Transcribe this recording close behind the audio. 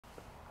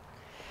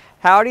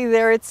Howdy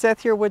there, it's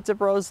Seth here with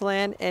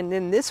Debrosland, and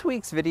in this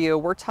week's video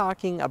we're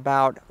talking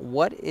about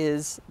what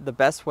is the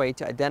best way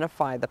to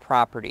identify the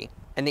property.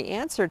 And the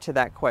answer to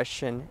that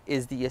question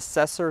is the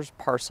assessor's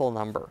parcel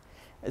number.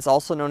 It's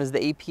also known as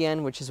the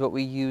APN, which is what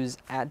we use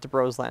at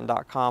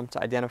Debrosland.com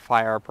to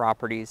identify our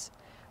properties.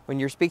 When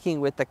you're speaking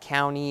with the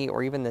county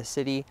or even the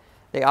city,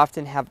 they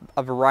often have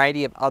a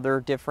variety of other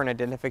different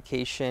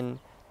identification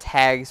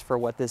tags for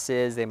what this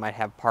is. They might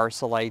have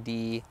parcel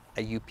ID,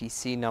 a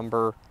UPC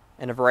number,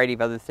 and a variety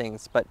of other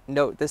things. But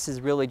note, this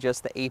is really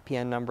just the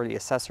APN number, the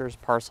assessor's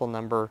parcel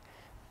number,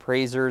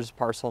 appraiser's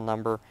parcel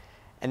number.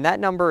 And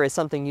that number is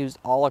something used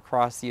all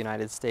across the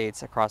United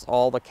States, across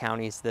all the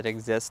counties that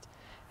exist.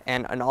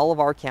 And in all of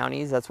our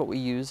counties, that's what we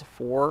use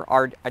for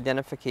our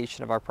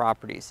identification of our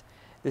properties.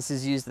 This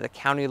is used at the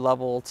county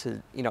level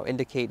to,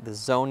 indicate the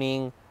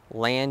zoning,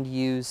 land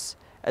use,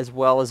 as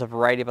well as a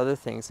variety of other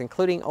things,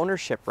 including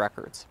ownership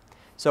records.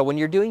 So when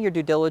you're doing your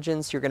due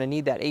diligence, you're going to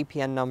need that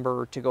APN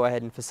number to go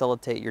ahead and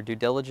facilitate your due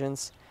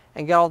diligence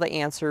and get all the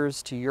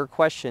answers to your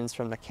questions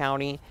from the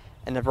county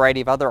and a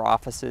variety of other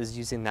offices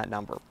using that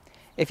number.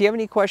 If you have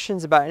any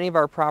questions about any of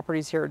our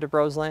properties here at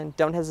Debrosland,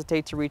 don't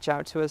hesitate to reach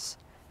out to us.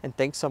 And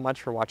thanks so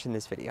much for watching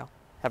this video.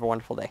 Have a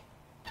wonderful day.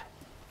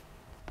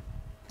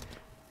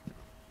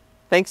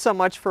 Thanks so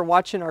much for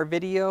watching our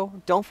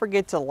video. Don't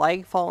forget to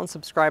like, follow, and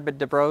subscribe at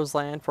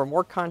Debrosland for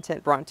more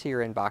content brought to your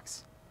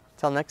inbox.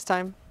 Till next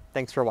time,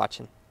 thanks for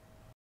watching.